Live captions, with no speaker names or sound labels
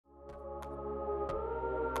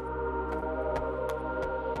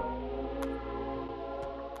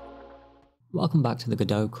Welcome back to the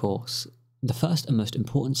Godot course. The first and most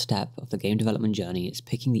important step of the game development journey is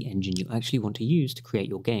picking the engine you actually want to use to create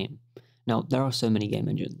your game. Now, there are so many game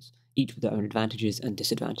engines, each with their own advantages and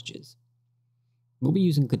disadvantages. We'll be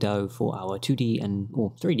using Godot for our 2D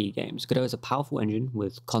or 3D games. Godot is a powerful engine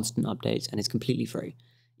with constant updates and is completely free.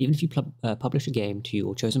 Even if you publish a game to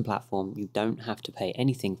your chosen platform, you don't have to pay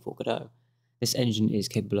anything for Godot. This engine is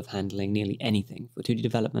capable of handling nearly anything for 2D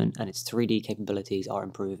development, and its 3D capabilities are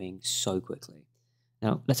improving so quickly.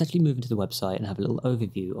 Now, let's actually move into the website and have a little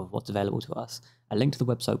overview of what's available to us. A link to the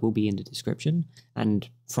website will be in the description, and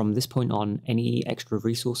from this point on, any extra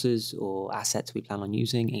resources or assets we plan on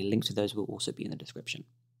using, a link to those will also be in the description.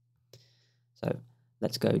 So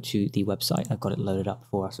let's go to the website. I've got it loaded up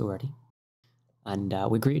for us already. And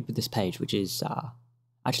we're greeted with this page, which is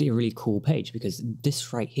actually a really cool page, because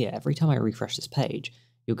this right here, every time I refresh this page,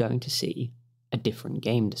 you're going to see a different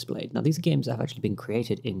game displayed. Now, these are games that have actually been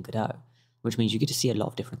created in Godot, which means you get to see a lot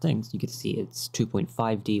of different things. You get to see its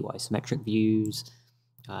 2.5D isometric views,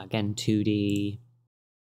 again 2D,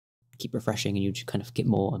 keep refreshing and you just kind of get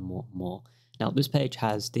more and more and more. Now, this page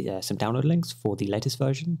has some download links for the latest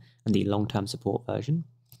version and the long-term support version.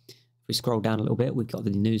 If we scroll down a little bit, we've got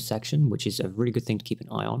the news section, which is a really good thing to keep an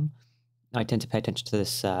eye on. I tend to pay attention to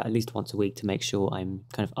this at least once a week to make sure I'm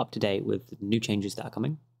kind of up to date with the new changes that are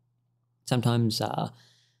coming. Sometimes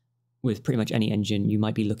with pretty much any engine, you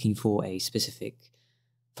might be looking for a specific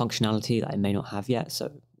functionality that I may not have yet,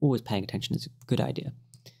 so always paying attention is a good idea.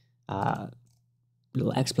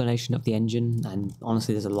 Little explanation of the engine, and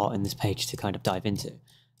honestly there's a lot in this page to kind of dive into.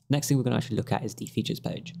 Next thing we're going to actually look at is the features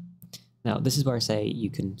page. Now, this is where I say you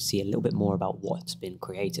can see a little bit more about what's been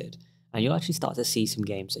created. And you'll actually start to see some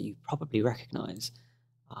games that you probably recognize.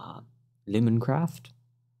 Lumencraft,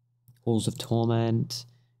 Halls of Torment,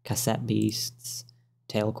 Cassette Beasts,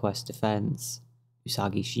 Tail Quest Defense,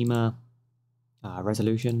 Usagi Shima,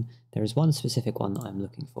 Resolution. There is one specific one that I'm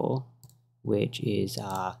looking for, which is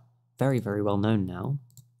very, very well known now.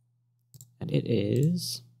 And it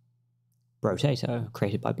is Brotato,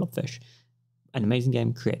 created by Blobfish. An amazing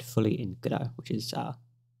game created fully in Godot, which is,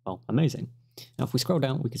 well, amazing. Now, if we scroll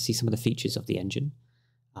down, we can see some of the features of the engine,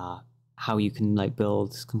 how you can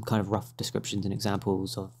build some kind of rough descriptions and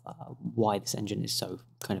examples of why this engine is so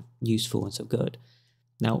kind of useful and so good.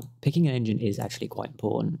 Now, picking an engine is actually quite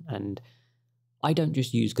important, and I don't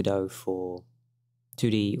just use Godot for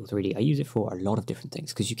 2D or 3D. I use it for a lot of different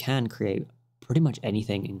things, because you can create pretty much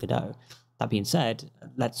anything in Godot. That being said,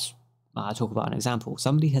 let's talk about an example.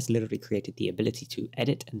 Somebody has literally created the ability to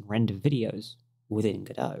edit and render videos within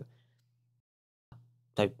Godot.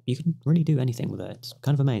 So you can really do anything with it. It's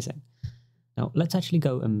kind of amazing. Now, let's actually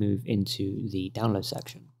go and move into the download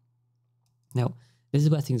section. Now, this is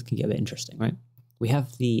where things can get a bit interesting, right? We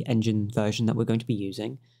have the engine version that we're going to be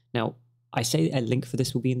using. Now, I say a link for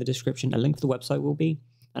this will be in the description. A link for the website will be.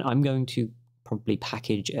 And I'm going to probably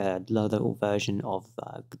package a little version of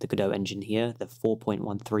the Godot engine here, the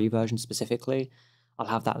 4.13 version specifically. I'll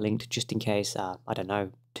have that linked just in case, I don't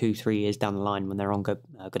know, 2-3 years down the line when they're on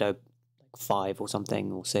Godot 5 or something,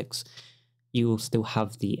 or 6, you will still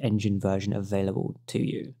have the engine version available to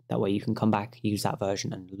you. That way you can come back, use that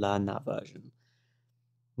version, and learn that version.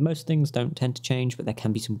 Most things don't tend to change, but there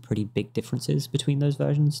can be some pretty big differences between those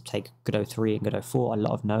versions. Take Godot 3 and Godot 4, a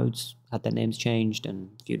lot of nodes had their names changed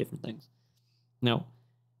and a few different things. Now,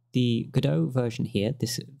 the Godot version here,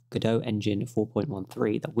 this Godot engine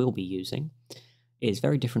 4.13 that we'll be using, is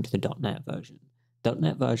very different to the .NET version.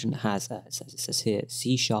 .NET version has, it says here,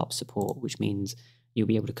 C# support, which means you'll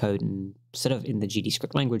be able to code instead of in the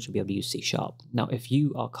GDScript language, you'll be able to use C#. Now, if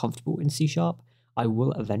you are comfortable in C#, I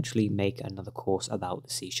will eventually make another course about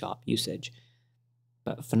the C# usage.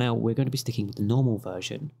 But for now, we're going to be sticking with the normal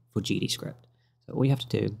version for GDScript. So all you have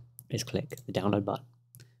to do is click the download button,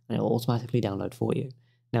 and it will automatically download for you.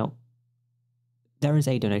 Now, there is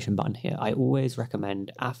a donation button here. I always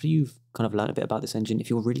recommend, after you've kind of learned a bit about this engine,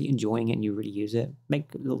 if you're really enjoying it and you really use it,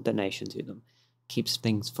 make a little donation to them. Keeps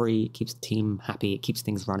things free, keeps the team happy, it keeps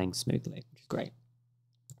things running smoothly, which is great.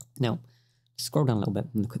 Now, scroll down a little bit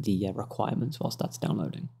and look at the requirements whilst that's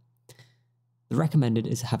downloading. The recommended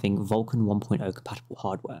is having Vulkan 1.0 compatible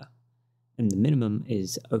hardware, and the minimum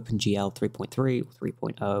is OpenGL 3.3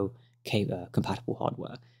 or 3.0 compatible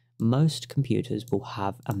hardware. Most computers will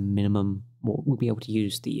have a minimum, will be able to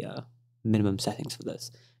use the minimum settings for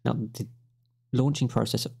this. Now, the launching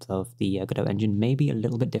process of the Godot engine may be a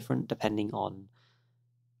little bit different depending on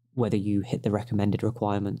whether you hit the recommended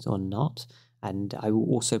requirements or not, and I will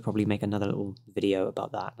also probably make another little video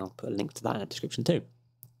about that, and I'll put a link to that in the description too.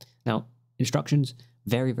 Now, instructions,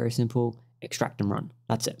 very, very simple. Extract and run.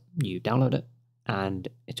 That's it. You download it, and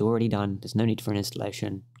it's already done. There's no need for an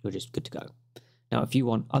installation. You're just good to go. Now, if you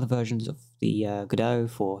want other versions of the Godot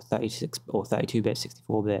for 36 or 32-bit,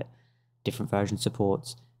 64-bit, different version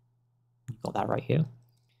supports, you've got that right here.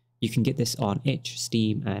 You can get this on itch,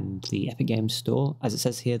 Steam, and the Epic Games Store. As it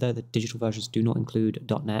says here, though, the digital versions do not include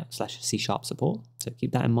 .NET/C# support, so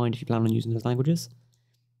keep that in mind if you plan on using those languages.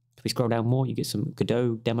 If we scroll down more, you get some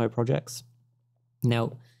Godot demo projects.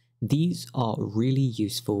 Now, these are really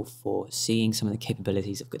useful for seeing some of the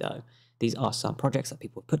capabilities of Godot. These are some projects that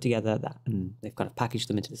people have put together and they've kind of packaged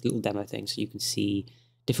them into this little demo thing so you can see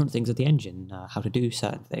different things of the engine, how to do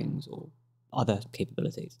certain things or other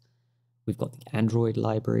capabilities. We've got the Android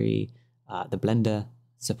library, the Blender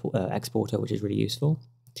support, exporter, which is really useful,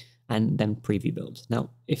 and then preview builds.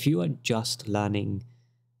 Now, if you are just learning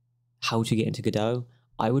how to get into Godot,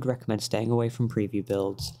 I would recommend staying away from preview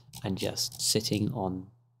builds and just sitting on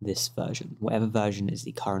this version, whatever version is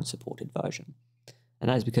the current supported version. And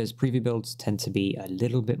that is because preview builds tend to be a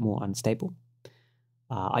little bit more unstable.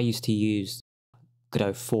 I used to use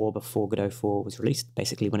Godot 4 before Godot 4 was released,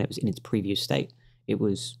 basically when it was in its preview state. It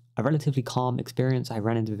was a relatively calm experience. I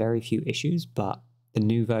ran into very few issues, but the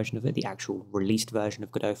new version of it, the actual released version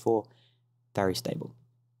of Godot 4, very stable.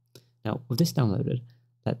 Now, with this downloaded,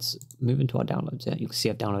 let's move into our downloads here. You can see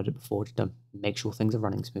I've downloaded before just to make sure things are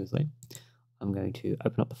running smoothly. I'm going to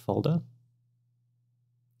open up the folder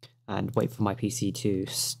and wait for my PC to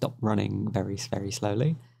stop running very, very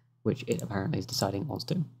slowly, which it apparently is deciding it wants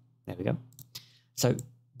to. There we go. So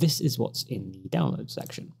this is what's in the download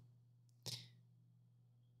section.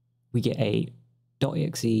 We get a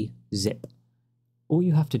 .exe zip. All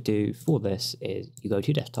you have to do for this is you go to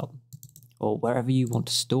your desktop or wherever you want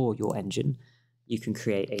to store your engine. You can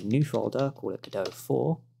create a new folder, call it Godot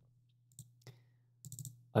 4.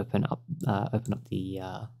 Open up the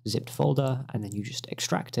zipped folder, and then you just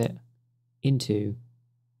extract it into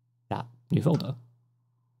that new folder.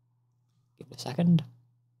 Give it a second.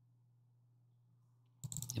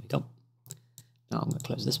 There we go. Now I'm going to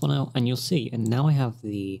close this one out, and you'll see, and now I have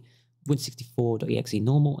the win64.exe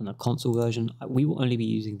normal and the console version. We will only be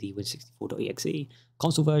using the win64.exe.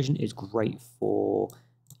 Console version is great for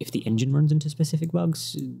if the engine runs into specific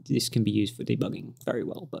bugs. This can be used for debugging very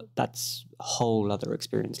well, but that's a whole other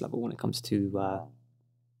experience level when it comes to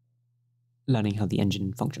learning how the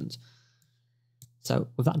engine functions. So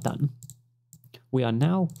with that done, we are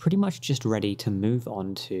now pretty much just ready to move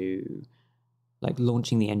on to like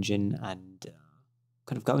launching the engine and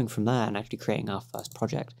kind of going from there and actually creating our first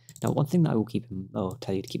project. Now, one thing that I will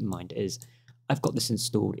tell you to keep in mind is I've got this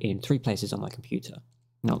installed in 3 places on my computer.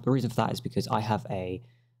 Now, the reason for that is because I have a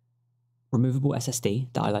removable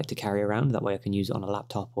SSD that I like to carry around. That way I can use it on a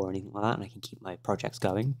laptop or anything like that, and I can keep my projects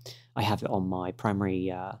going. I have it on my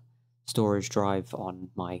primary storage drive on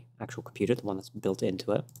my actual computer, the one that's built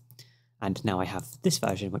into it. And now I have this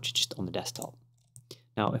version, which is just on the desktop.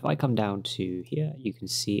 Now, if I come down to here, you can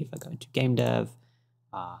see if I go into game dev,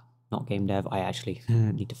 not game dev, I actually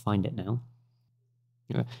need to find it now.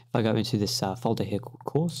 If I go into this folder here called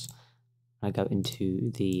course, I go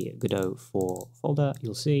into the Godot 4 folder,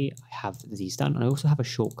 you'll see I have these done, and I also have a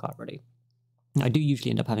shortcut ready. Now, I do usually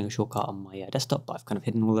end up having a shortcut on my desktop, but I've kind of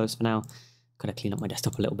hidden all those for now. Kind of clean up my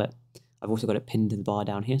desktop a little bit. I've also got it pinned to the bar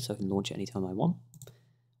down here, so I can launch it anytime I want.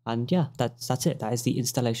 And yeah, that's it. That is the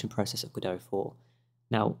installation process of Godot 4.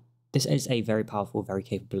 Now, this is a very powerful, very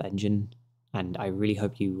capable engine, and I really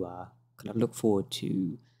hope you kind of look forward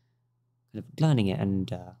to kind of learning it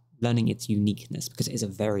and learning its uniqueness, because it is a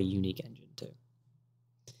very unique engine too.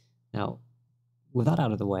 Now, with that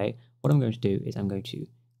out of the way, what I'm going to do is I'm going to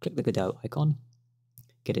click the Godot icon,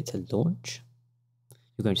 get it to launch.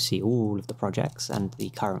 You're going to see all of the projects and the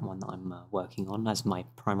current one that I'm working on as my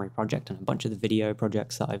primary project, and a bunch of the video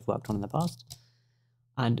projects that I've worked on in the past.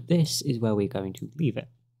 And this is where we're going to leave it.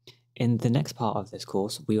 In the next part of this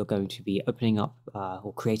course, we are going to be opening up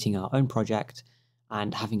or creating our own project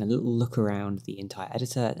and having a little look around the entire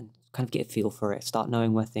editor and kind of get a feel for it, start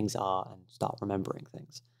knowing where things are and start remembering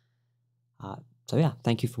things. So yeah,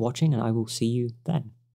 thank you for watching, and I will see you then.